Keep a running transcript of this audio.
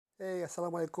Hey,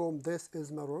 Assalamu alaikum. This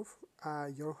is Maruf,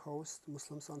 your host,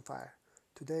 Muslims on Fire.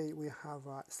 Today we have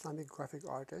an Islamic graphic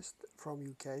artist from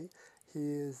UK.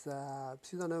 His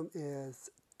pseudonym is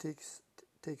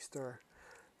Tixter.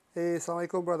 Hey, Assalamu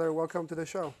alaikum, brother. Welcome to the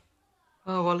show.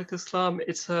 Oh, Walaikum Assalam.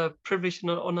 It's a privilege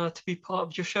and an honor to be part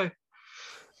of your show.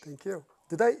 Thank you.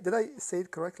 Did I say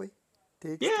it correctly?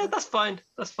 Yeah, Tixter. that's fine.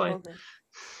 That's fine. Okay.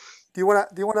 Do you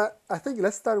wanna? I think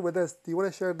let's start with this. Do you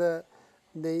wanna share the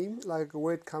name, like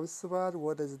where it comes about?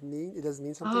 What does it mean? It does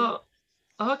mean something.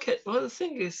 Uh, okay. Well, the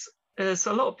thing is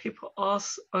a lot of people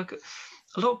ask. Okay,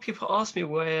 a lot of people ask me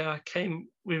where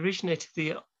we originated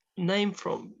the name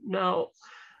from. Now,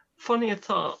 funny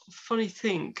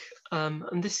thing,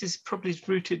 and this is probably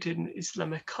rooted in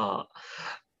Islamic art,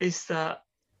 is that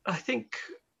I think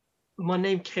my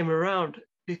name came around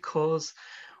because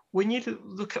when you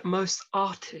look at most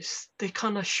artists, they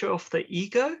kind of show off their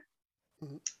ego,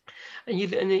 Hmm. and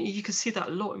you can see that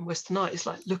a lot in Western art. It's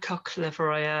like, look how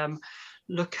clever I am,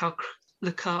 look how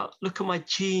look at my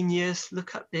genius,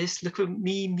 look at this, look at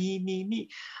me,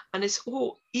 and it's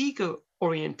all ego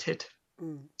oriented.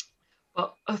 Mm,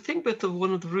 But I think with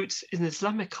one of the roots in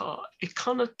Islamic art, it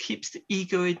kind of keeps the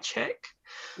ego in check.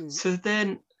 mm, So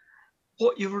then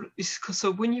what you're is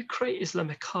so when you create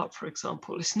Islamic art, for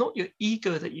example, it's not your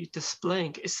ego that you're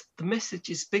displaying. It's the message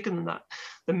is bigger than that.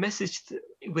 The message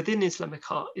within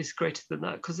Islamic art is greater than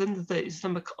that. Because in the day,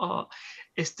 Islamic art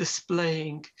is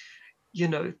displaying, you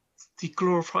know, the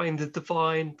glorifying the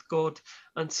divine God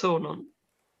and so on.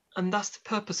 And that's the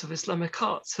purpose of Islamic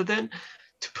art. So then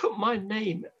to put my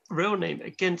name, real name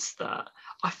against that,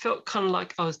 I felt kind of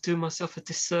like I was doing myself a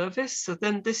disservice. So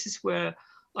then this is where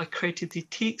I created the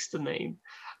Teakster name.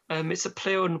 It's a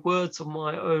play on words on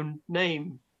my own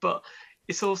name, but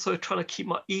it's also trying to keep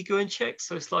my ego in check.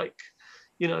 So it's like,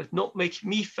 not making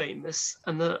me famous.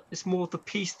 And it's more the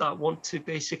piece that I want to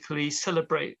basically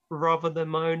celebrate rather than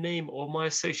my own name or my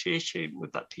association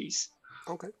with that piece.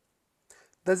 okay.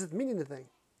 Does it mean anything?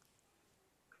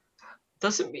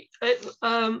 Doesn't mean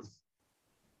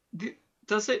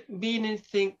does it mean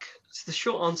anything? So the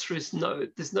short answer is no.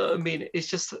 There's no Okay. meaning. It's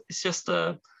just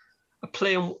a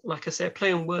play on, like I say, a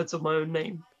play on words of my own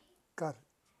name. Got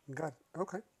it. Got it.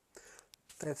 Okay.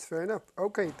 That's fair enough.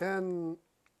 Okay, then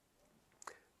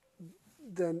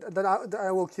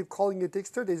I will keep calling you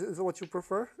Dexter. Is that what you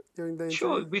prefer during the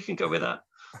Sure, interview? we can go with that.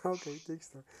 Okay,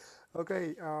 Dexter.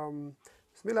 Okay.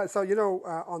 Bismillah. So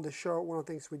on the show, one of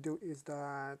the things we do is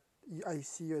that I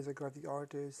see you as a graphic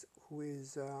artist who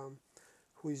is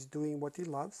doing what he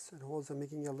loves and who is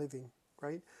making a living,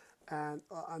 right? And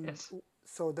Yes.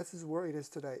 so this is where it is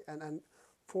today. And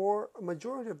for a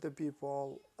majority of the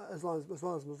people, as well as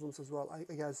Muslims as well,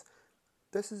 I guess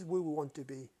this is where we want to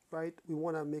be, right? We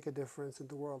want to make a difference in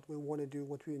the world. We want to do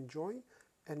what we enjoy,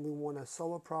 and we want to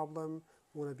solve a problem.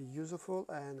 We want to be useful,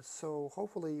 and so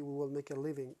hopefully we will make a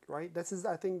living, right? This is,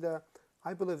 I think,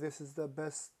 I believe this is the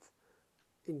best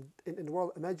in the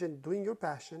world. Imagine doing your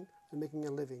passion and making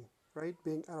a living, right?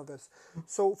 Being out of this.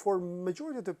 So for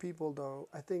majority of the people, though,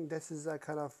 I think this is a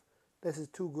kind of this is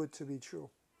too good to be true,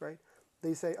 right?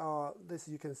 They say, "Oh, this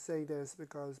you can say this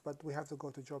because, but we have to go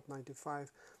to job 9 to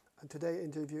 5." And today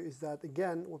interview is that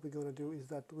again. What we're going to do is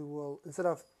that we will instead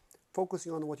of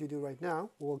focusing on what you do right now,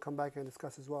 we will come back and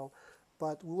discuss as well.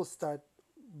 But we will start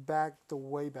back the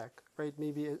way back, right?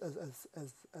 Maybe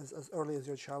as early as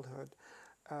your childhood,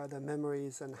 the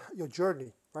memories and your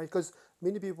journey, right? Because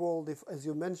many people, as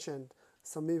you mentioned,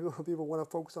 some people want to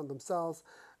focus on themselves,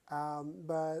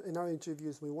 but in our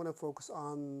interviews, we want to focus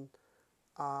on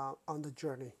the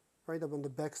journey, right? On the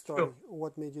backstory, Sure.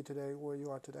 what made you today where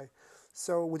you are today.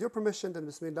 So, with your permission, then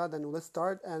Bismillah, then let's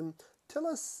start and tell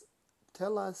us,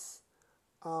 tell us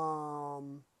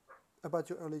um, about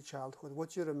your early childhood.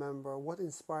 What you remember, what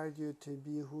inspired you to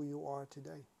be who you are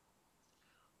today.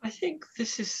 I think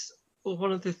this is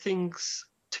one of the things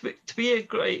to be a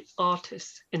great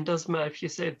artist. It doesn't matter if you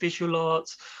say visual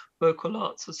arts, vocal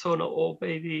arts, or so on, or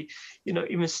maybe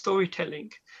even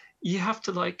storytelling. You have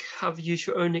to like have use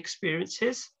your own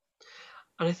experiences,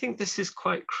 and I think this is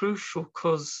quite crucial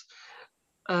because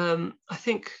I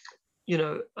think,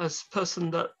 as a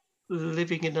person that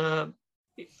living in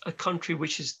a country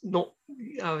which is not,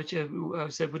 I would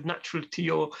say, would natural to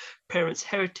your parents'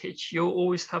 heritage, you'll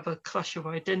always have a clash of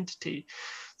identity.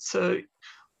 So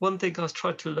one thing I was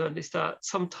trying to learn is that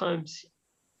sometimes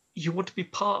you want to be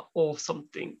part of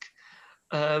something,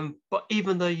 but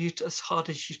even though you, as hard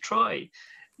as you try,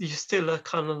 you're still a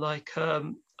kind of like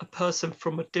a person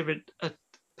from a different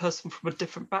person from a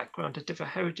different background, a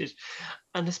different heritage,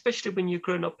 and especially when you're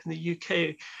growing up in the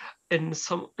UK, in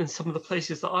some of the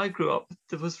places that I grew up,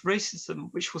 there was racism,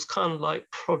 which was kind of like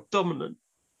predominant.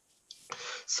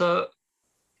 So,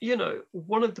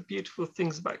 one of the beautiful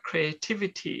things about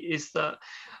creativity is that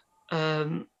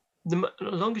um, as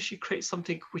long as you create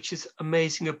something which is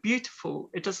amazing or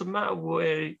beautiful, it doesn't matter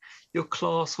where your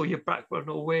class or your background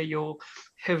or where your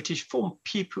heritage from,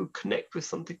 people connect with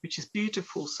something which is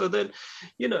beautiful. So then,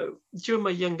 during my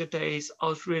younger days, I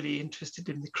was really interested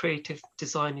in the creative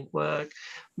designing work,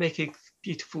 making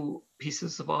beautiful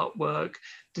pieces of artwork,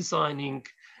 designing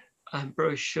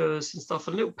brochures and stuff,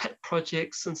 and little pet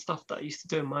projects and stuff that I used to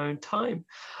do in my own time.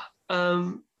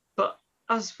 But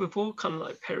as with all kind of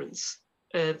like parents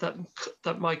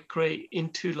that migrate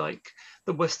into like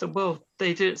the Western world,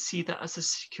 they didn't see that as a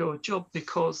secure job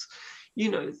because,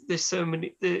 there's so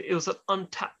many. It was an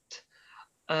untapped,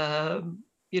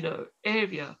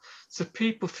 area. So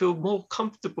people feel more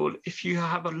comfortable if you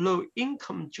have a low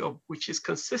income job which is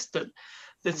consistent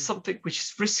than Mm. something which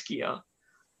is riskier,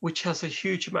 which has a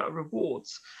huge amount of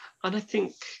rewards. And I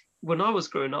think when I was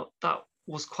growing up, that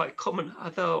was quite common.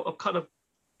 Although I'll kind of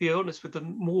be honest with the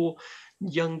more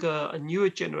younger and newer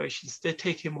generations, they're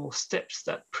taking more steps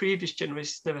that previous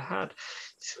generations never had.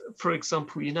 For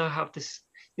example, you now have this,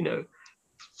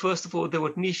 first of all, there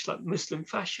was niche like Muslim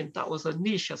fashion. That was a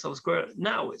niche as I was growing up.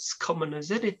 Now it's common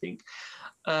as anything.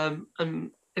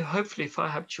 And hopefully if I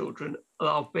have children,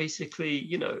 I'll basically,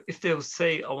 if they'll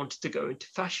say I wanted to go into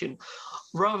fashion,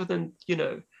 rather than,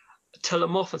 tell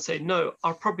them off and say, no,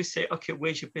 I'll probably say, okay,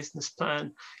 where's your business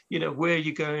plan? Where are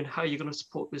you going? How are you going to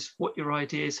support this? What your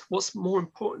ideas? What's more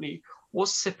importantly,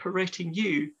 what's separating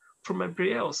you from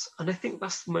everybody else? And I think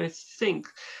that's the most thing.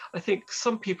 I think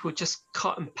some people just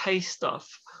cut and paste stuff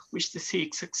which they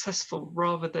see successful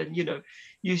rather than,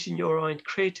 using your own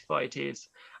creative ideas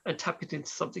and tapping into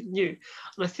something new.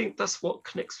 And I think that's what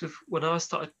connects with when I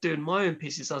started doing my own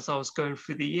pieces as I was going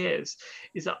through the years,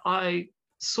 is that I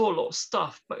saw a lot of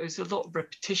stuff, but it was a lot of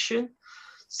repetition.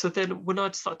 So then when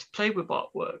I'd start to play with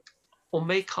artwork or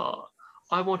make art,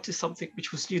 I wanted something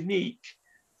which was unique,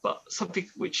 but something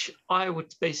which I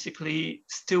would basically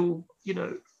still,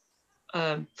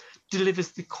 um,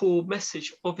 delivers the core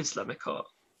message of Islamic art.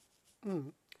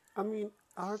 Mm. I mean,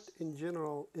 art in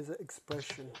general is an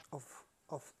expression of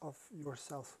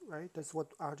yourself, right? That's what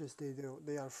artists they do.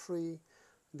 They are free.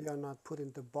 They are not put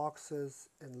into boxes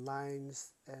and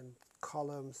lines and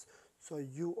columns. So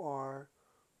you are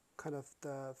kind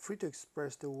of free to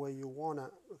express the way you want to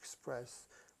express.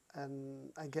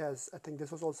 And I think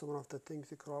this was also one of the things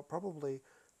that probably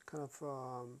kind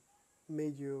of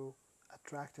made you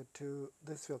attracted to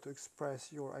this field to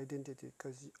express your identity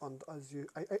because on as you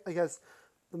I guess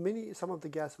some of the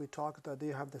guests we talked about they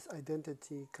have this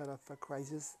identity kind of a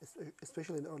crisis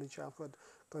especially in early childhood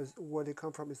because where they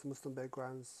come from is Muslim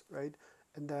backgrounds, right?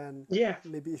 And then Yeah,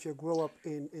 maybe if you grow up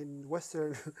in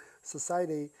Western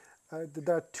society,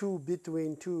 there are two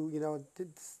between two, yeah, yeah,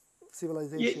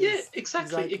 civilizations.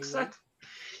 exactly, Exactly, right? exactly.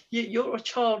 You're a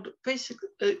child,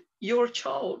 basically, you're a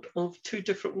child of two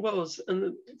different worlds.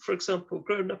 And for example,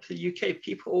 growing up in the UK,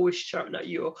 people always shouting at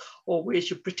you, or where's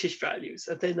your British values?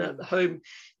 And then at Mm, home,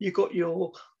 you got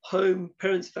your home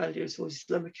parents' values or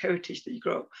Islamic heritage that you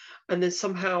grow up. And then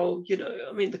somehow,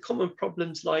 I mean, the common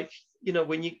problems like,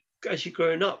 when you, as you're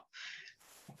growing up,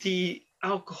 the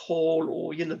alcohol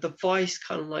or the vice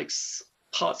kind of like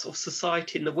parts of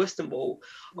society in the Western world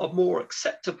are mm, more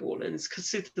acceptable and it's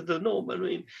considered the norm. I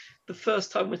mean, the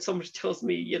first time when somebody tells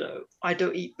me, I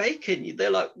don't eat bacon, they're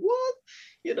like, what?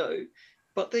 You know,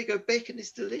 but they go, bacon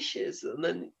is delicious. And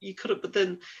then you could have, but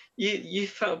then you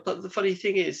found, but the funny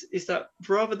thing is that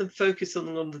rather than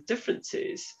focusing on the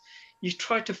differences, you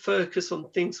try to focus on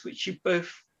things which you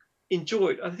both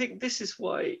enjoyed. I think this is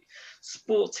why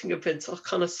sporting events are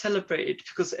kind of celebrated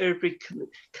because everybody can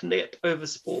connect over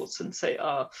sports and say,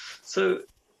 so,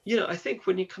 I think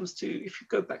when it comes to, if you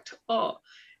go back to art,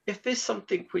 if there's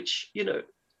something which,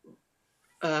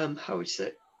 how would you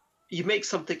say, you make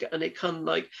something and it can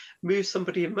like move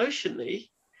somebody emotionally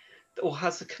or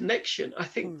has a connection, I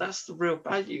think mm, that's the real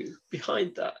value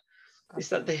behind that, is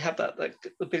that they absolutely. have that like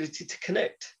ability to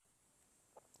connect.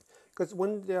 Because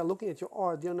when they are looking at your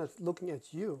art, they're not looking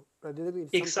at you, right? They're looking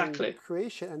at something Exactly.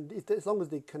 creation, and as long as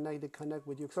they connect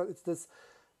with you. So it's this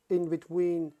in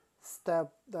between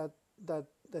step that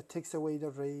takes away the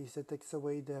race, that takes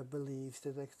away the beliefs,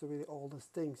 that takes away all those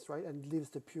things, right? And leaves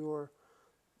the pure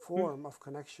Mm. form of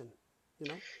connection. you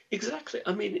know. Exactly.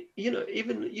 I mean,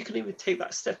 even you can even take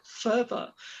that step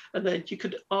further, and then you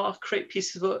could create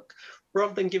pieces of work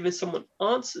rather than giving someone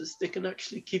answers. They can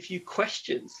actually give you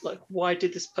questions like, why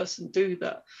did this person do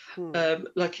that? Hmm.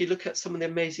 Like you look at some of the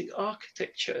amazing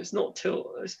architecture. It's not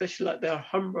till, especially like the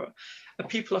Alhambra, and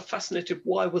people are fascinated.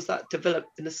 Why was that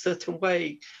developed in a certain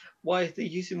way? Why are they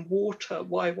using water?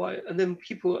 Why? And then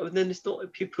it's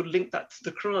not people link that to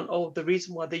the Quran. Oh, the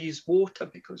reason why they use water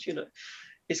because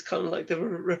it's kind of like they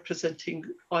were representing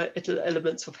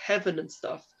elements of heaven and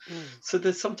stuff. Hmm. So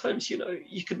there's sometimes,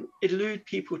 you can elude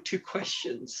people to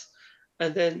questions,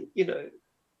 and then,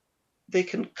 they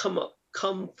can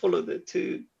come follow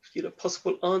to,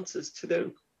 possible answers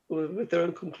to with their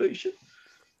own conclusion.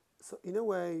 So in a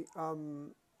way,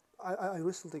 I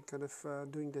recently kind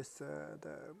of doing this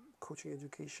the coaching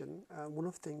education. One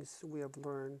of the things we have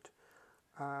learned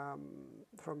um,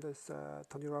 from this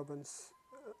Tony Robbins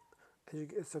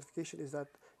certification is that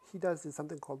he does is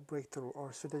something called breakthrough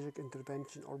or strategic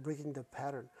intervention or breaking the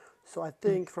pattern. So I Mm.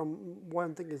 think from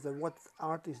one thing is that what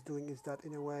art is doing is that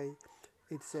in a way,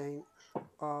 it's saying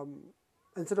um,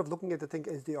 instead of looking at the thing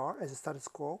as they are, as a status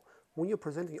quo, when you're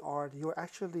presenting art, you're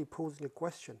actually posing a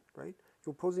question, right?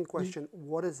 You're posing a Mm. question,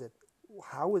 what is it?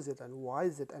 How is it? And why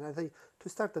is it? And I think to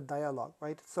start the dialogue,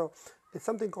 right? So it's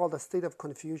something called a state of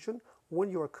confusion. When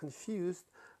you are confused,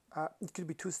 it could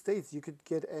be two states. You could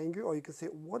get angry, or you could say,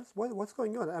 what's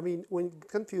going on?" I mean, when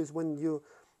confused, when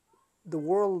the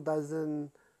world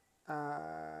doesn't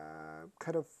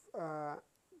kind of uh,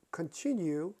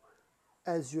 continue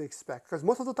as you expect, because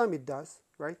most of the time it does,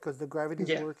 right? Because the gravity is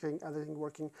Yeah. working, everything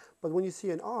working. But when you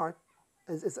see an art,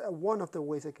 is one of the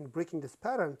ways I can breaking this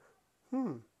pattern.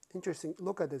 Hmm, interesting.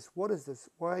 Look at this. What is this?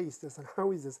 Why is this? And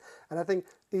how is this? And I think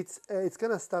it's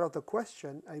gonna start out a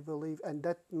question, I believe, and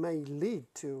that may lead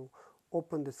to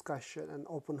open discussion and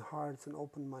open hearts and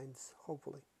open minds.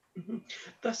 Hopefully. Mhm.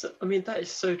 I mean, that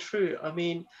is so true. I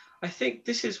mean, I think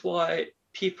this is why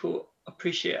people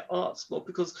appreciate arts more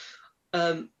because,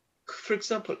 um, for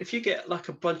example, if you get like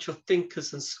a bunch of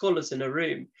thinkers and scholars in a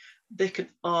room, they can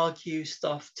argue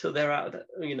stuff till they're out,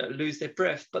 lose their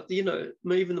breath. But even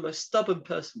the most stubborn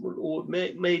person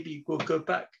maybe will go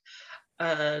back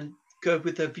and go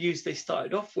with the views they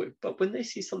started off with. But when they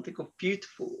see something of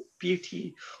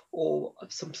beauty or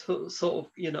some sort of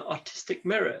artistic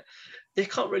merit, they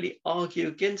can't really argue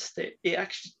against it. It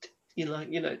actually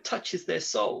touches their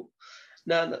soul.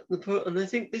 Now, and I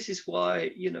think this is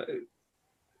why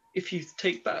if you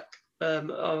take back,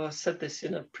 I said this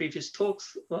in a previous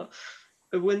talks.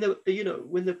 When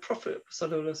the Prophet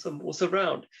was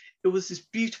around, it was his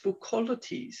beautiful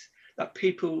qualities that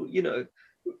people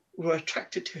were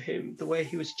attracted to him, the way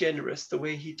he was generous, the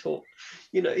way he talked.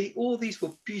 All these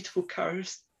were beautiful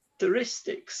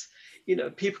characteristics.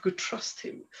 People could trust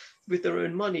him with their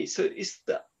own money. So it's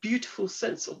that beautiful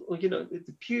sense of,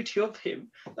 the beauty of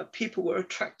him that people were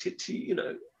attracted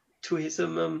to his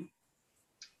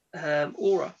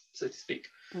aura, so to speak.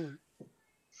 Mm,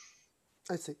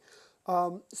 I see.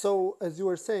 So as you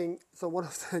were saying, so one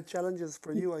of the challenges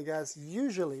for you, I guess,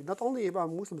 usually not only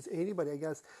about Muslims, anybody, I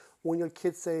guess, when your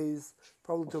kid says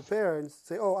probably to parents,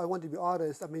 say, "Oh, I want to be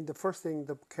artist." I mean, the first thing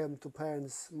that came to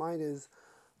parents' mind is,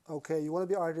 "Okay, you want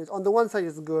to be artist." On the one side,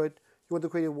 it's good. You want to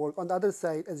create work. On the other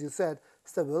side, as you said,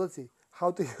 stability. How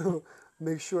do you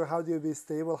make sure? How do you be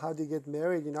stable? How do you get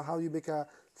married? How do you make a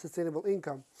sustainable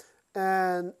income?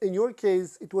 And in your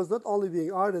case, it was not only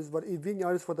being artist, but it being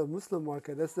artist for the Muslim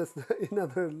market. That's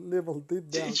another level deep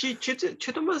Do, down. do, do, do you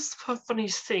know the most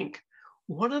funniest thing?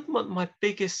 One of my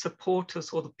biggest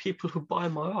supporters, or the people who buy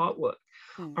my artwork,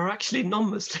 Hmm. are actually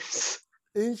non-Muslims.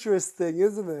 Interesting,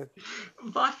 isn't it?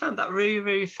 But I found that very,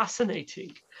 very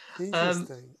fascinating. Um,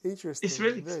 Interesting, it's interesting,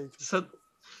 really very so. interesting.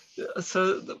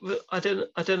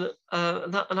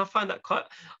 And I find that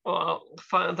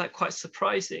quite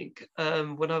surprising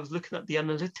when I was looking at the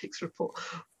analytics report.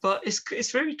 But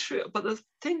it's very true. But the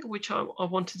thing which I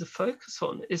wanted to focus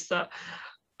on is that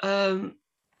um,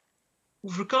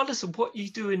 regardless of what you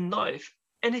do in life,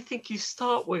 anything you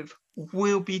start with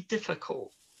will be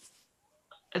difficult.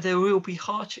 There will be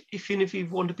hardship. Even if you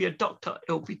want to be a doctor,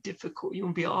 it will be difficult. You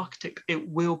want to be an Hmm. architect, it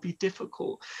will be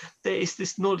difficult. There is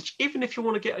this knowledge. Even if you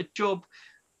want to get a job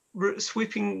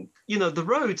sweeping, the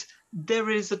roads, there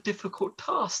is a difficult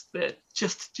task there.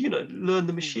 Just learn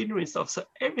the Hmm. machinery and stuff. So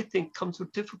everything comes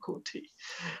with difficulty,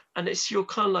 and it's your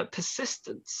kind of like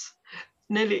persistence.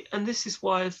 And this is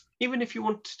why, even if you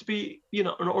want to be, an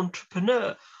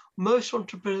entrepreneur, most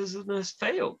entrepreneurs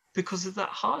fail because of that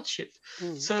hardship.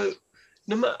 Hmm. So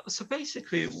no matter, so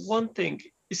basically, one thing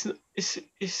is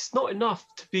it's not enough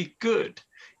to be good.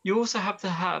 you also have to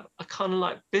have a kind of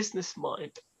like business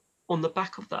mind on the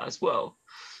back of that as well.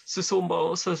 So it's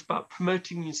also about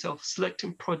promoting yourself,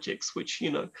 selecting projects which,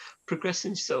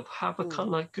 progressing yourself, have a kind of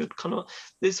like good kind of,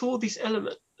 there's all these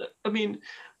elements. I mean,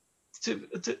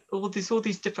 all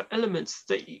these different elements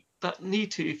that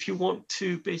need to, if you want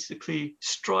to basically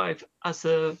strive as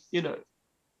a,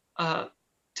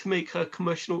 to make a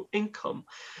commercial income,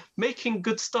 making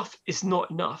good stuff is not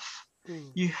enough.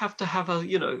 You have to have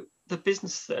the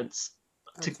business sense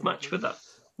to match Absolutely. with that.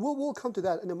 We'll come to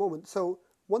that in a moment. So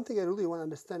one thing I really want to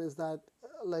understand is that,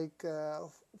 like,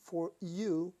 for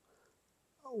you,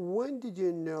 when did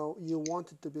you know you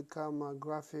wanted to become a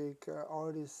graphic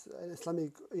artist, an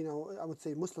Islamic, I would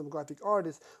say Muslim graphic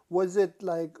artist? Was it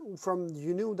like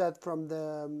you knew that from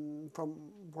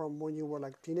from when you were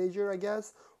like teenager, I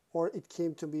guess, or it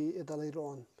came to be later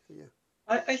on for you?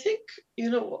 I think,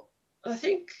 what, I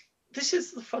think this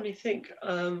is the funny thing.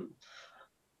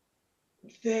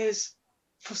 There's,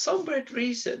 for some weird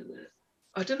reason,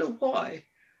 I don't know why,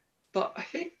 but I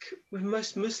think with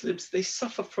most Muslims, they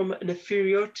suffer from an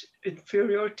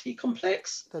inferiority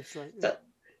complex, That's right. Yeah. that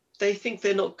they think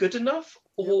they're not good enough,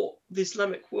 Yep. or the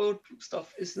Islamic world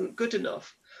stuff isn't good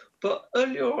enough. But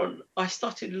earlier on, I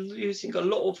started using a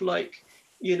lot of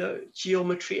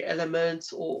geometry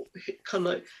elements, or kind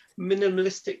of like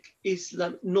minimalistic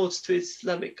Islam nods to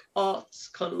Islamic arts,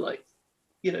 kind of like,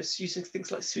 using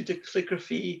things like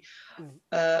pseudocalligraphy,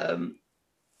 um,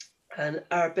 and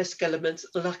arabesque elements,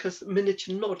 like a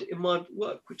miniature nod in my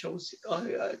work, which was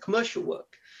commercial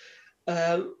work.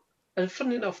 And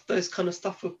funny enough, those kind of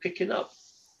stuff were picking up,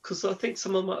 because I think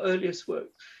some of my earliest work,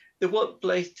 they weren't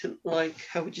blatant, like,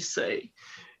 how would you say,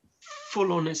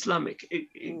 full on Islamic.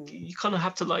 You kind of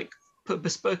have to like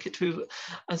bespoke it to,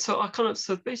 and so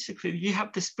so basically you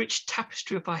have this rich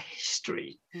tapestry of our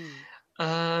history,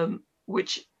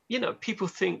 which people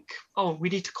think, oh, we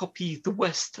need to copy the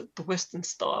Western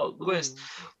style, the West,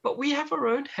 but we have our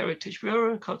own heritage, we have our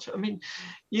own culture. I mean,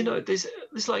 there's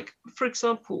like, for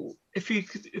example, if you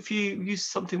use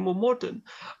something more modern,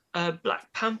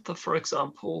 Black Panther, for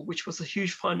example, which was a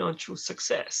huge financial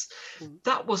success,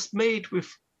 that was made with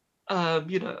a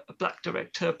black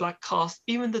director, a black cast.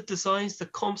 Even the designs, the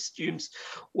costumes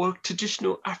were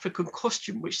traditional African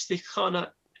costume, which they kind of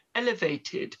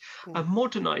elevated and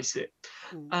modernize it.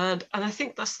 And I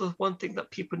think that's the one thing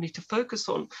that people need to focus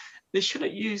on. They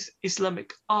shouldn't use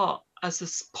Islamic art as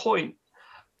a point,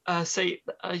 that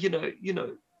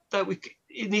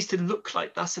it needs to look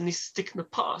like that and needs to stick in the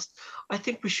past. I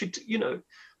think we should,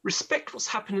 respect what's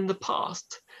happened in the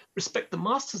past, respect the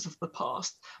masters of the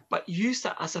past, but use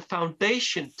that as a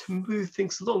foundation to move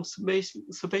things along.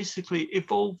 So basically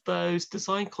evolve those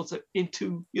design concepts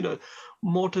into,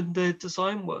 modern day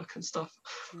design work and stuff.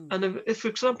 And if, for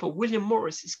example, William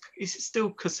Morris is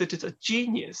still considered a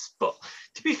genius, but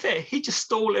to be fair, he just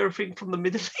stole everything from the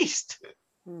Middle East.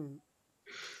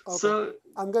 Okay. So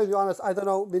I'm going to be honest. I don't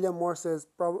know William Morris is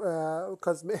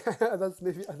because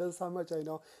that's how much I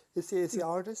know. Is he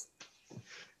artist?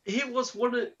 he was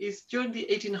is during the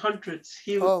 1800s.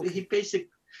 Oh, okay.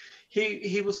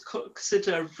 He was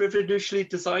considered a revolutionary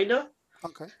designer.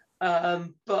 Okay.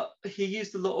 But he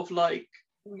used a lot of, like,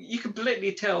 you can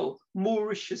blatantly tell,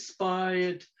 Moorish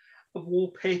inspired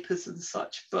wallpapers and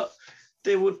such, but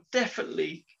they were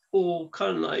definitely all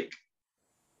kind of like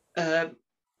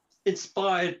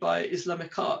inspired by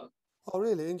Islamic art. Oh,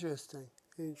 really? Interesting.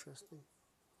 Interesting.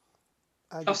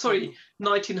 I Oh, did not sorry,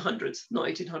 know. 1900s, not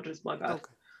 1800s, my bad.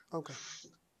 Okay. Okay.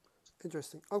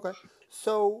 Interesting. Okay.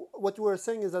 So what you were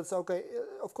saying is that, okay,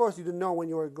 of course you didn't know when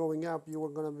you were growing up you were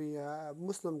going to be a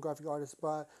Muslim graphic artist,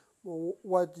 but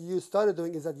what you started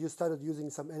doing is that you started using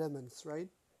some elements, right?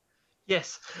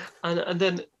 Yes, and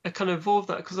then I kind of evolved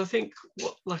that, because I think,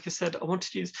 like I said, I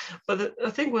wanted to use, but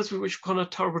the thing was, which kind of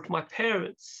told my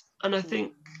parents, and I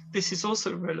think this is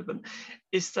also relevant,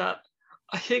 is that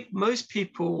I think most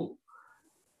people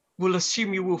will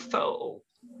assume you will fail.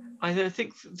 I don't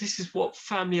think this is what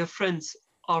family or friends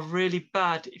are really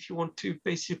bad if you want to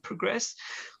basically progress,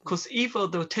 because either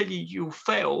they'll tell you you'll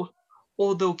fail,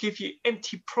 or they'll give you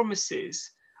empty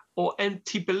promises or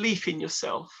empty belief in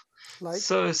yourself. Like,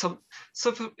 So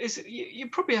you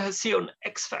probably see on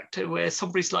X Factor where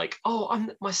somebody's like, "Oh,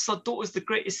 my son daughter's the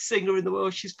greatest singer in the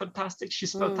world. She's fantastic.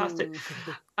 She's fantastic,"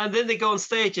 and then they go on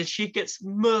stage and she gets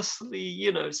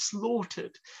mercilessly,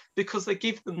 slaughtered, because they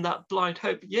give them that blind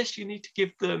hope. Yes, you need to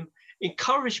give them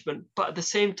encouragement, but at the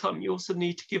same time, you also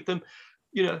need to give them,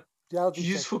 reality check.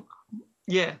 useful.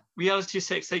 Reality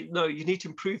check. Say, no, you need to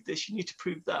improve this. You need to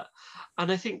prove that,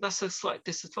 and I think that's a slight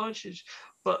disadvantage,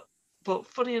 but but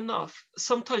funny enough,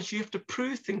 sometimes you have to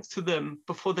prove things to them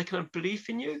before they can believe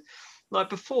in you. Like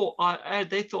before,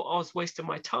 they thought I was wasting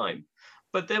my time,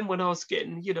 but then when I was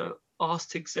getting,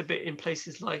 asked to exhibit in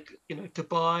places like,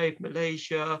 Dubai,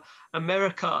 Malaysia,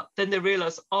 America, then they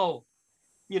realized, oh,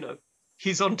 you know,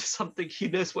 he's onto something. He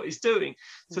knows what he's doing.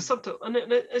 So Mm. sometimes, and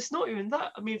it's not even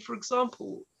that. I mean, for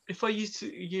example, if I used to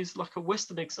use like a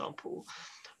Western example,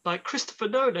 like Christopher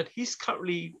Nolan, he's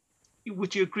currently,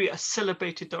 would you agree, a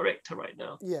celebrated director right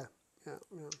now? Yeah, yeah,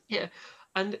 yeah. Yeah.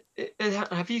 And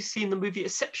have you seen the movie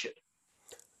Inception?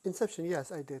 Inception,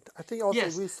 yes, I did. I think also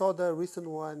Yes. we saw the recent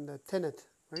one, Tenet,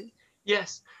 right?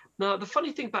 Yes. Now, the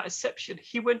funny thing about Inception,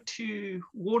 he went to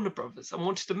Warner Brothers and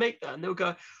wanted to make that, and they'll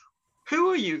go,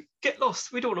 "Who are you? Get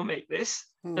lost. We don't want to make this."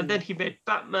 And then Hmm. he made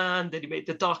Batman, then he made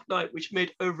The Dark Knight, which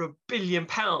made over £1 billion.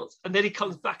 And then he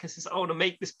comes back and says, "I want to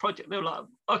make this project." And they're like,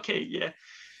 "Okay, yeah,"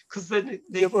 because then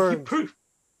You've he earned. proved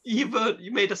you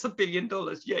made us $1 billion.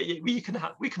 Yeah, yeah, we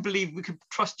can believe we can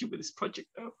trust you with this project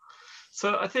now.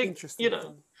 So I think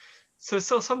Interesting. so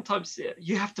sometimes yeah,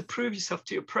 you have to prove yourself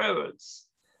to your parents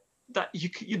that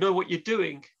you know what you're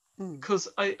doing, Mm. because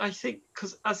I think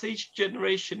because as each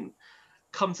generation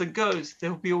comes and goes,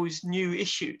 there will be always new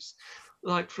issues.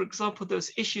 Like, for example,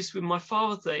 there's issues with my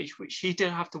father's age, which he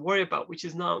didn't have to worry about, which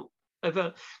is now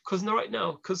over. Because right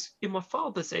now, because in my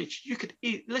father's age, you could,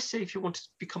 let's say, if you wanted to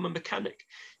become a mechanic,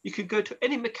 you could go to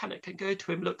any mechanic and go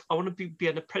to him, look, I want to be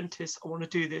an apprentice. I want to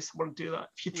do this. I want to do that.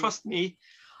 If you Mm. trust me,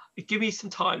 give me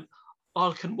some time. I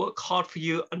can work hard for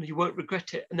you and you won't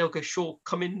regret it. And they'll go, sure,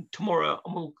 come in tomorrow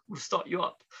and we'll start you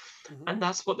up. Mm-hmm. And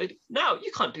that's what they do. Now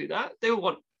you can't do that. They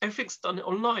want everything's done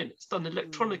online, it's done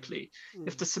electronically. You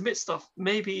have Mm. to submit stuff.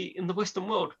 Maybe in the Western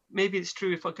world, maybe it's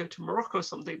true if I go to Morocco or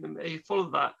something, then they follow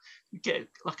that, you get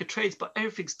like a trades, but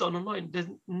everything's done online. There's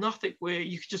nothing where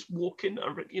you could just walk in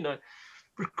and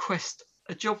request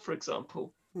a job, for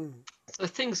example. Mm. So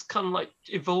things kind of like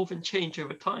evolve and change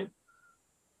over time.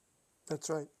 That's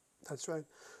right. That's right.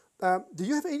 Do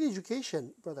you have any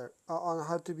education, brother, on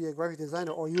how to be a graphic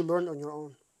designer, or you learned on your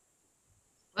own?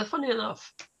 But funny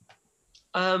enough,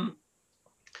 um,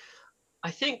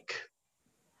 I think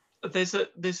there's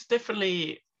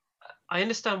definitely, I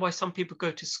understand why some people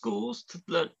go to schools to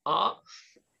learn art,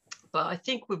 but I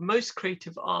think with most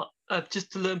creative art,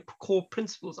 just to learn core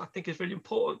principles, I think is really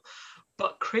important.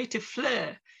 But creative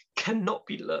flair cannot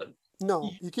be learned.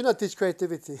 No, you cannot teach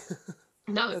creativity.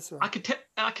 No, That's right.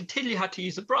 I can tell you how to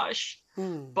use a brush,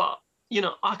 Mm. but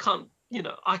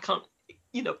I can't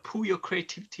pull your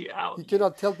creativity out. You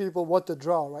cannot tell people what to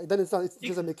draw, right? Then it's not. It's just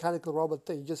Ex- a mechanical robot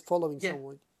thing. You're just following yeah,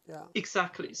 someone. Yeah.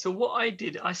 exactly. So what I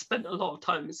did, I spent a lot of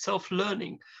time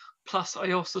self-learning. Plus,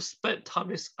 I also spent time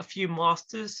with a few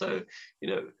masters. So, you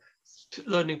know,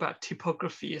 learning about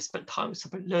typography. I spent time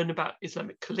learning about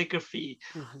Islamic calligraphy,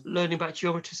 Mm-hmm. learning about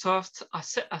geometry. So I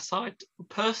set aside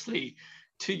personally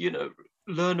to,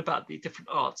 learn about the different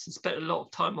arts and spent a lot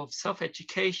of time of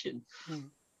self-education.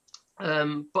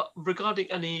 Mm. But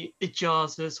regarding any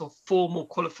ijazas or formal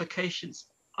qualifications,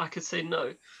 I could say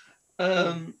no. Mm.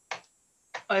 Um,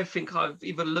 I think I've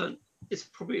even learned it's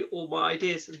probably all my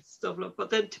ideas and stuff like. But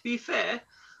then, to be fair,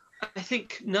 I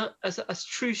think not as a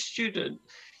true student,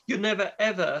 you never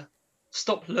ever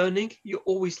stop learning. You're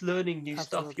always learning new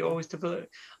stuff. You're Absolutely. always developing.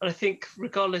 And I think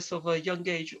regardless of a young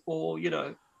age or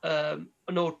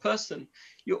an old person,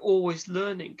 you're always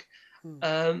learning.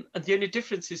 Mm. And the only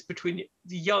difference is between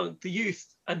the youth,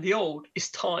 and the old is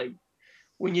time.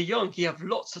 When you're young, you have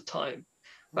lots of time,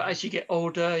 but Mm-hmm. as you get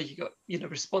older, you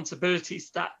got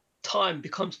responsibilities. That time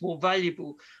becomes more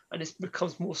valuable, and it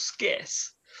becomes more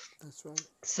scarce. That's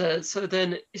right. So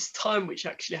then it's time which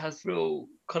actually has real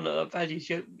kind of values.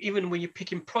 Even when you're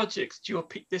picking projects, do you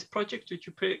pick this project? Or do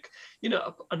you pick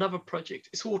another project?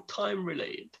 It's all time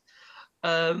related.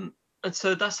 Um, and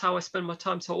so that's how I spend my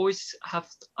time. So I always have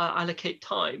allocate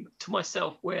time to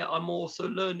myself where I'm also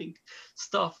learning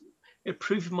stuff,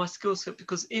 improving my skill set.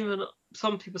 Because even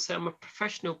some people say I'm a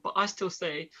professional, but I still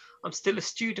say I'm still a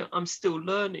student. I'm still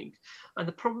learning. And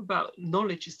the problem about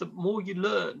knowledge is the more you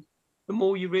learn, the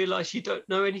more you realize you don't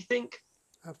know anything.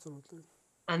 Absolutely.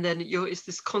 And then it's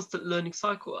this constant learning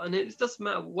cycle. And it doesn't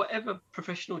matter whatever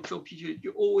professional job you do,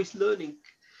 you're always learning.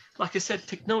 Like I said,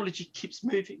 technology keeps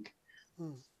moving.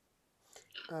 Mm.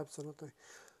 Absolutely.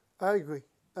 I agree.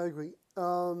 I agree.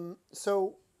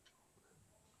 So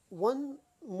one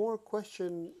more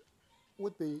question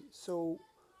would be, so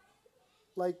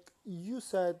like you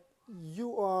said,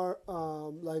 you are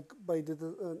like by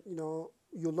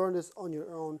you learn this on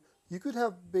your own. You could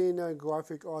have been a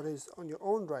graphic artist on your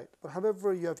own, right? But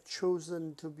however, you have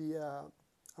chosen to be a,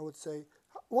 I would say,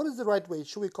 What is the right way?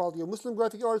 Should we call you a Muslim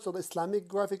graphic artist or the Islamic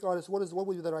graphic artist? What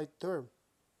would be the right term?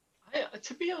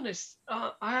 To be honest,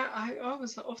 I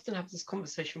always often have this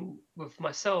conversation with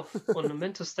myself on the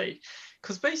mental state,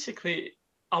 because basically,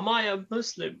 am I a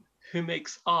Muslim who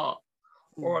makes art,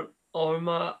 Mm, or am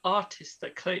I an artist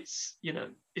that creates,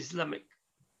 Islamic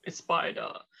inspired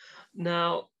art?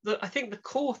 Now, I think the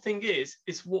core thing is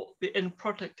what the end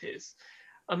product is.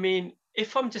 I mean,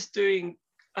 if I'm just doing,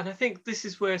 and I think this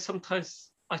is where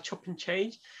sometimes I chop and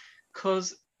change,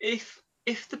 because if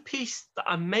the piece that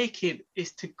I'm making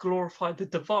is to glorify the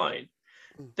divine,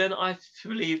 mm, then I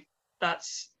believe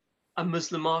that's a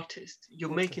Muslim artist. You're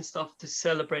okay. making stuff to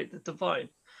celebrate the divine.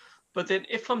 But then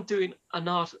if I'm doing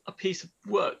a piece of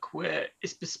work where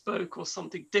it's bespoke or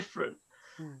something different,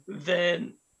 Mm,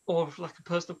 then or like a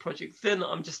personal project, then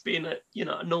I'm just being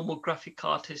a normal graphic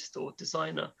artist or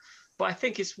designer. But I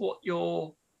think it's what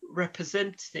you're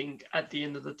representing at the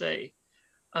end of the day.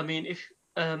 I mean, if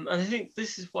and I think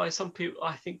this is why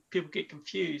I think people get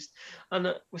confused,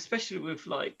 and especially with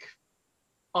like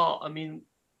art. I mean,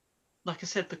 like I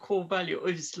said, the core value of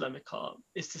Islamic art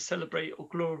is to celebrate or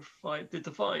glorify the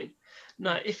divine.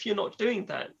 Now, mm, if you're not doing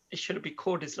that, it shouldn't be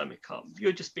called Islamic art.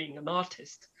 You're just being an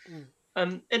artist. mm.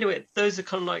 Anyway, those are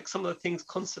kind of like some of the things,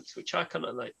 concepts which I kind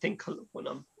of like think of when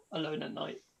I'm alone at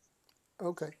night.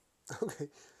 Okay. Okay.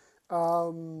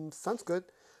 Sounds good.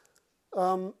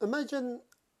 Imagine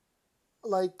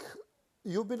like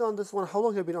you've been on this one. How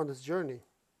long have you been on this journey?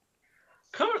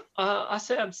 I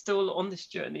say I'm still on this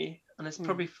journey, and it's Mm,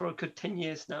 probably for a good 10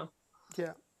 years now.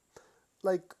 yeah.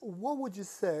 Like, what would you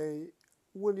say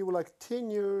when you were like 10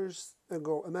 years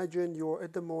ago? Imagine you're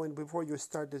at the moment before you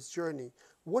start this journey.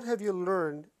 What have you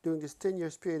learned during this 10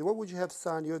 years period? What would you have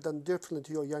done you have done differently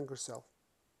to your younger self?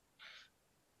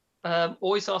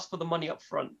 Always ask for the money up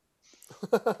front.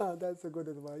 That's a good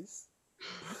advice.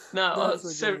 Now,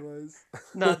 That's a good advice.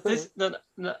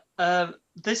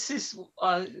 this is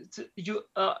you.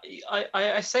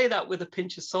 I say that with a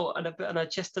pinch of salt and a bit, and I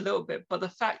jest a little bit. But the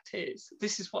fact is,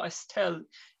 this is what I tell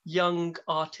young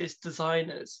artists,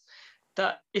 designers,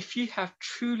 that if you have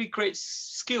truly great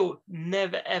skill,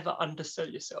 never ever undersell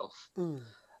yourself. Mm,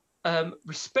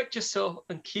 Respect yourself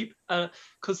and keep,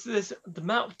 because there's the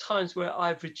amount of times where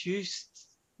I've reduced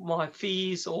my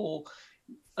fees or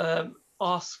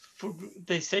ask for,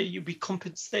 they say you'll be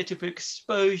compensated for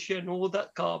exposure and all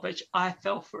that garbage. I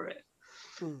fell for it,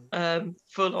 mm,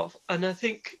 full of. And I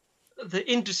think the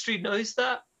industry knows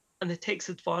that and it takes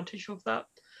advantage of that.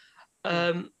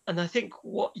 mm, And I think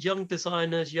what young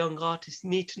designers, young artists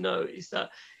need to know is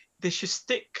that they should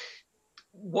stick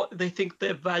what they think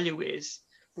their value is,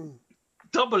 mm,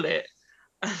 double it,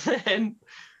 and then,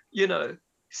 you know,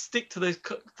 stick to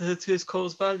those core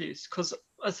values. Because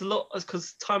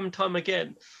time and time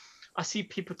again, I see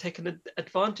people taken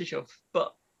advantage of.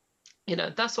 But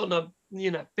that's on a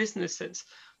business sense.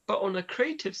 But on a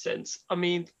creative sense, I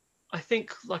mean, I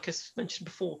think, like I mentioned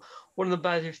before, one of the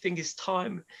bad things is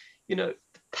time. The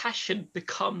passion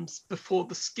becomes before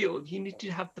the skill. You need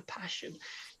to have the passion.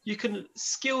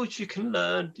 Skills you can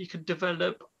learn, you can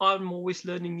develop. I'm always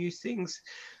learning new things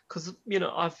because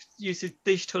I've used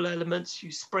digital elements,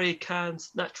 use spray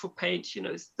cans, natural paints.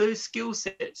 Those skill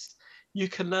sets you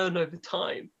can learn over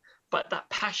time, but that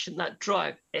passion, that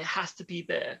drive, it has to be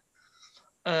there.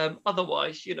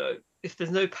 Otherwise, if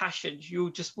there's no passion,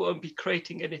 you just won't be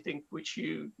creating anything which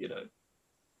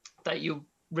that you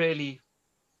really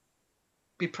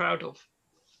be proud of.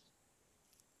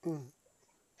 mm.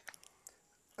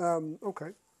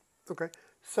 Okay. Okay.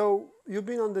 So you've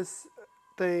been on this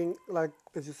thing, like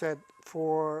as you said,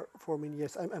 for many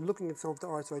years. I'm looking at some of the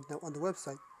arts right now on the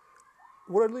website.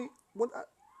 What I really what I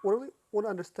really want to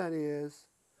understand is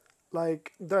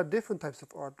like there are different types of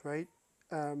art, right?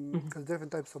 Mhm. Because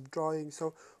different types of drawing.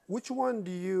 So which one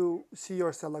do you see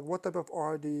yourself like? What type of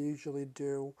art do you usually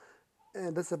do?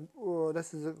 And this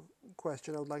is a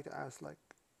question I would like to ask. Like,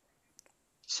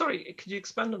 Sorry, could you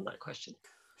expand on that question?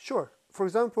 sure. For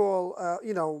example,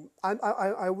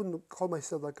 I wouldn't call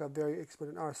myself like a very expert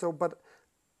in art. So, but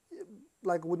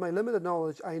like with my limited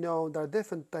knowledge, I know there are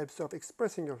different types of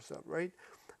expressing yourself, right?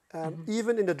 Hmm.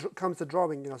 Even in the comes to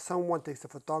drawing, someone takes the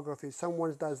photography,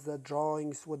 someone does the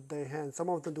drawings with their hands, some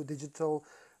of them do digital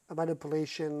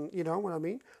manipulation. You know what I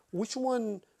mean? Which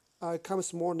one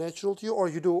comes more natural to you, or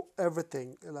you do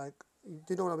everything? Like, do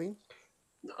you know what I mean?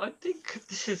 I think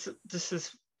this is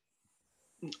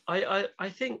I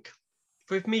think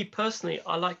with me personally,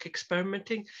 I like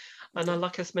experimenting, and I Okay.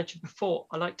 like, as mentioned before,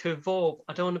 I like to evolve.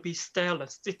 I don't want to be stale and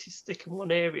stick in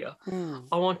one area.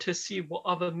 I want to see what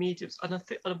other mediums, and I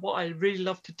think and what I really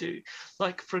love to do,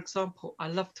 like for example, I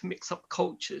love to mix up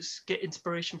cultures, get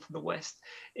inspiration from the West,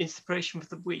 inspiration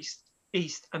from the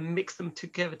East, and mix them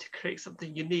together to create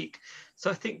something unique. So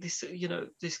I think this,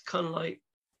 this kind of like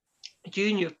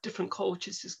union of different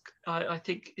cultures is, I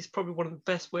think, is probably one of the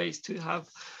best ways to have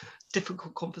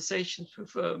difficult conversations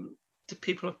with the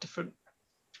people of different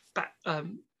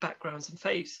backgrounds and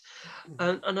faiths.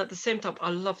 Mm-hmm. And at the same time,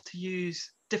 I love to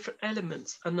use different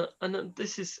elements, and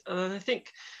this is, and I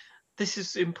think this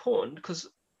is important because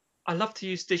I love to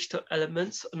use digital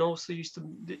elements and also use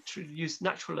them literally use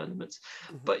natural elements.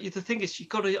 Mm-hmm. But the thing is, you've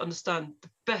got to understand the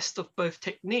best of both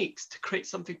techniques to create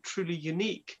something truly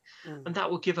unique, Mm. and that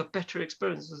will give a better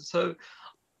experience. And so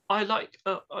I like,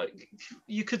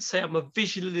 you could say I'm a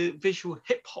visual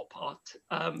hip hop art,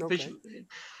 Okay. visual,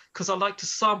 because I like to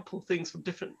sample things from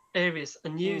different areas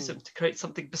and use Mm. them to create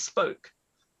something bespoke.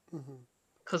 Mm-hmm.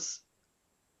 Because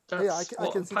Yeah, that's I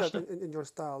what can I'm see that passionate. in your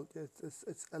style.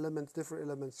 It's elements, different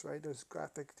elements, right? There's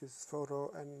graphic, there's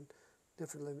photo, and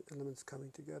different elements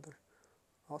coming together.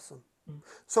 Awesome. Mm.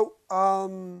 So,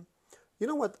 you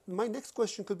know what? My next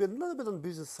question could be a little bit on the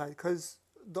business side because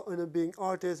being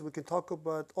artists, we can talk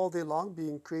about all day long,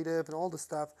 being creative and all the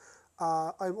stuff.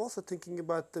 I'm also thinking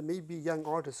about the maybe young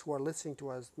artists who are listening to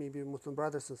us, maybe Muslim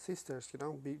brothers and sisters.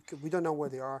 We don't know where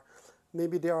they are.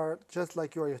 Maybe they are just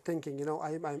like you are. You're thinking,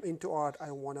 I'm into art. I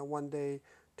want to one day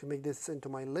to make this into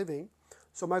my living.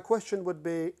 So my question would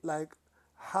be like,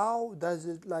 how does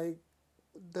it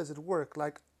work?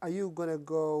 Like, are you gonna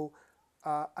go?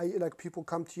 Are you, like people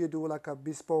come to you do like a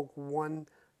bespoke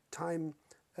one-time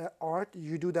art?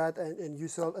 You do that and you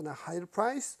sell at a higher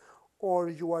price, or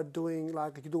you are doing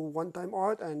like you do one-time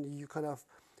art and you kind of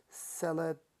sell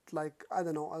it like I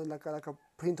don't know, like a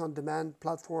print-on-demand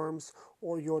platforms,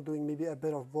 or you're doing maybe a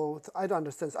bit of both. I don't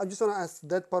understand. So I just want to ask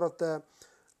that part of the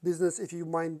business if you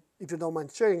don't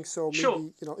mind sharing. So Sure,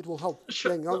 maybe it will help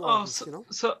sure. young Oh, artists.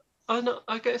 so I know.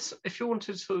 I guess if you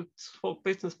wanted to talk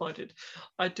business minded,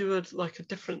 I do like a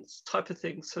different type of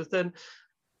thing. So then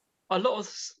a lot of,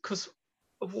 because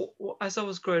as I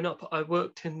was growing up, I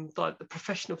worked in like the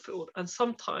professional field, and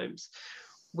sometimes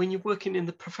when you're working in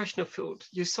the professional field,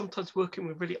 you're sometimes working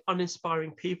with really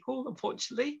uninspiring people,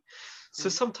 unfortunately. So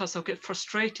Mm, sometimes I'll get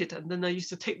frustrated, and then I used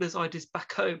to take those ideas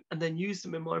back home and then use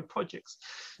them in my own projects.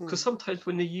 Because mm, sometimes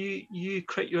when you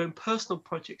create your own personal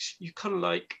projects, you kind of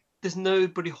like there's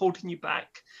nobody holding you back,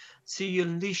 so you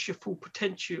unleash your full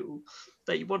potential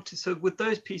that you want to. So with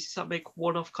those pieces, I make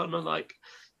one-off kind of like,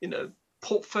 you know,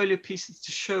 portfolio pieces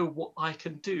to show what I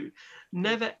can do. mm,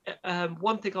 Never,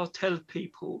 one thing I'll tell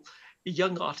people,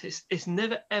 young artists, is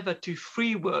never ever do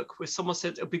free work where someone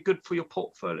says it'll be good for your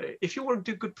portfolio. If you want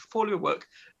to do good portfolio work,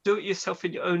 do it yourself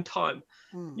in your own time.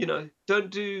 mm,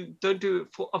 Don't do it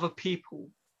for other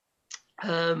people.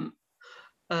 Um,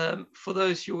 for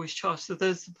those you always charge. So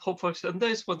there's the portfolio, and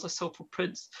those ones I sell for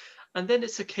prints. And then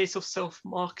it's a case of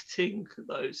self-marketing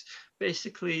those,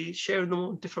 basically sharing them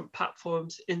on different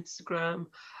platforms, Instagram,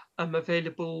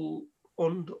 available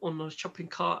on a shopping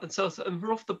cart and so on. And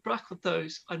off the back of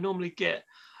those, I normally get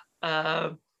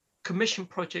uh, commission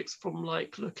projects from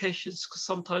like locations, because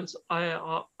sometimes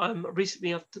I'm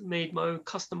recently I've made my own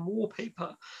custom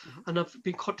wallpaper, mhm, and I've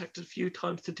been contacted a few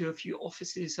times to do a few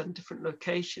offices and different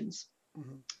locations,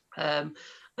 mhm, um,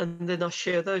 and then I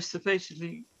share those. So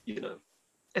basically,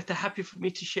 if they're happy for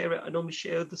me to share it, I normally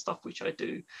share the stuff which I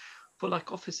do for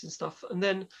like office and stuff. And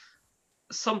then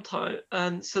sometime,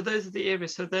 and so those are the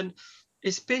areas. So then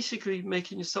it's basically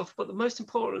making yourself, but the most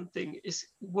important thing is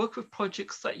work with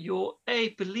projects that you're A,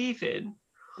 believe in,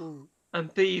 mm.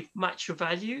 and B, match your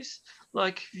values.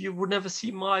 Like you will never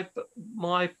see my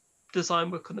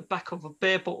design work on the back of a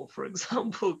beer bottle, for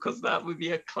example, because that would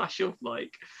be a clash of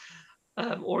like,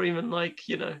 or even like,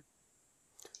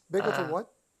 Big of a uh, what?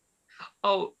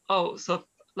 so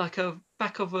like a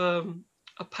back of a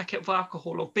packet of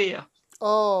alcohol or beer.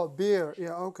 Oh, beer.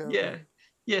 Yeah. Okay. Okay. Yeah,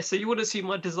 yeah. So you want to see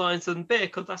my designs and beer,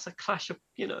 because that's a clash of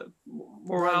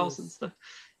morals and Values. stuff.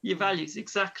 Your Mm, values,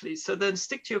 exactly. So then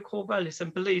stick to your core values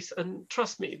and beliefs. And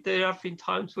trust me, there have been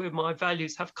times where my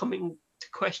values have come into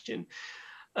question.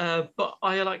 But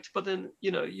I like to. But then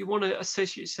you want to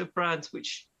associate yourself brands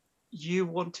which you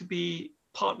want to be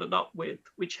partnered up with,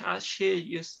 which share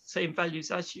your same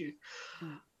values as you.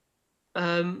 mm,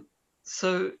 Um,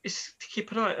 so it's to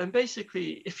keep an eye. And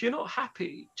basically, if you're not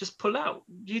happy, just pull out.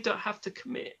 You don't have to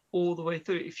commit all the way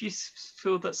through. If you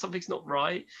feel that something's not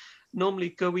right, normally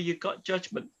go with your gut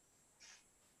judgment.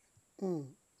 mm.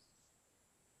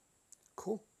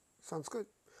 Cool. Sounds good.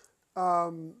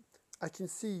 Um, I can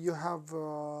see you have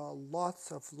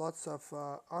lots of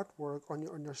artwork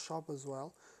on your shop as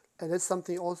well, and it's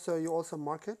something also you also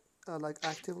market like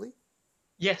actively.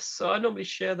 Yes, so I normally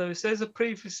share those. There's a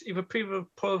previous, either previous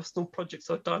personal projects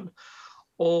I've done,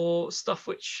 or stuff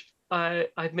which I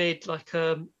made like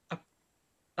a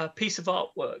piece of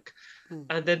artwork, Hmm.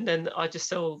 and then I just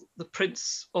sell the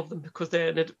prints of them because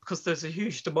because there's a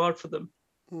huge demand for them.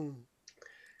 Hmm.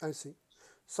 I see.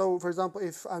 So, for example,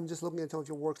 if I'm just looking at some of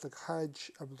your works like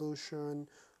Hajj, Ablution,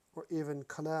 or even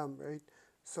Kalam, right?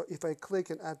 So if I click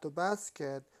and add to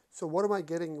basket, so what am I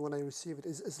getting when I receive it?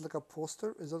 Is it like a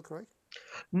poster? Is that correct?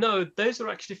 No, those are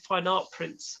actually fine art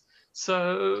prints.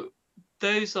 So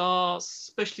those are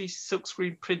especially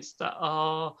silkscreen prints that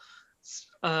are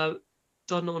uh,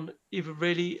 done on either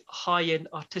really high-end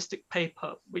artistic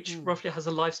paper, which Hmm. roughly has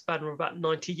a lifespan of about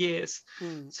 90 years.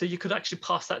 Hmm. So you could actually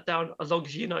pass that down as long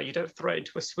as you know you don't throw it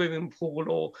into a swimming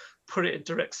pool or put it in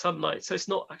direct sunlight. So it's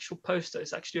not actual poster,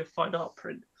 it's actually a fine art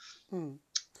print. Hmm.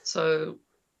 So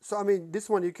So I mean, this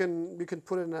one you can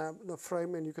put in a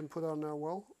frame and you can put on a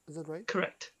wall. Is that right?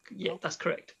 correct. Yeah, Okay, that's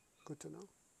correct. good to know.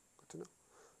 Good to know.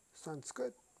 Sounds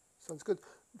good. Sounds good.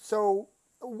 So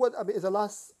what I mean is the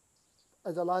last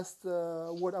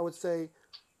word I would say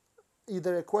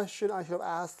either a question I should have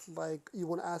asked, like you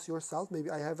want to ask yourself, maybe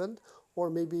I haven't, or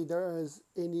maybe there is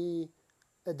any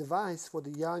advice for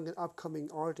the young and upcoming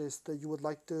artists that you would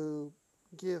like to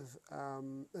give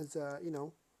as a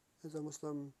as a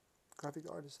Muslim graphic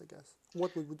artist, I guess.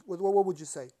 What would you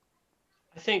say?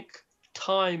 I think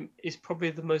time is probably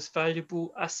the most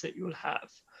valuable asset you'll have.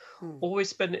 Hmm.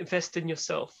 Always invest in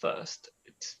yourself first.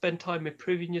 Spend time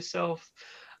improving yourself,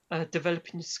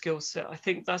 developing your skill set. I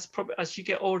think that's probably as you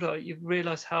get older, you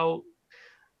realize how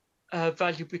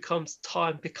value becomes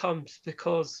time becomes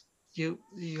because you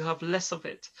have less of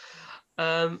it.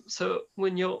 So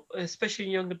when you're especially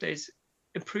in younger days,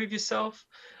 improve yourself,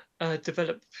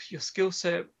 develop your skill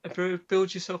set,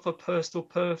 build yourself a personal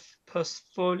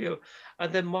portfolio,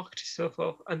 and then market yourself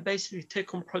up, and basically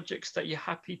take on projects that you're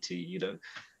happy to,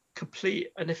 complete.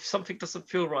 And if something doesn't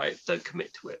feel right, don't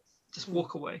commit to it. Just Hmm.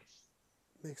 walk away.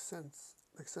 Makes sense.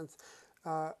 Makes sense.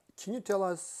 Can you tell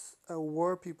us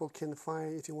where people can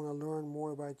find if you want to learn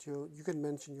more about you? You can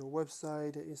mention your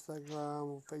website,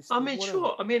 Instagram, I Facebook, mean, whatever.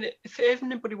 sure. I mean, if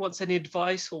anybody wants any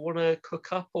advice or want to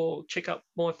cook up or check out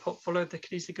my portfolio, they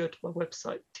can easily go to my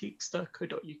website,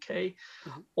 teakster.co.uk,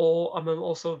 Hmm. or I'm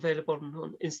also available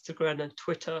on Instagram and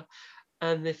Twitter.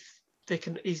 And if they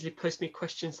can easily post me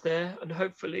questions there, and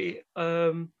hopefully,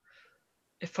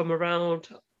 if I'm around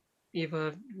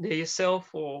either near yourself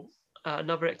or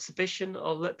another exhibition,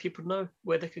 I'll let people know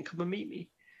where they can come and meet me.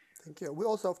 Thank you. We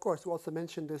also, of course, we also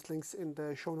mention these links in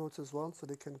the show notes as well, so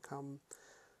they can come.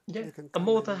 Yeah, They can I'm come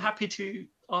more than and happy to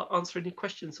answer any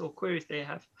questions or queries they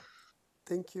have.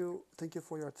 thank you. Thank you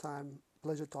for your time.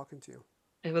 Pleasure talking to you.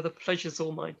 And the pleasure's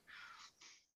all mine.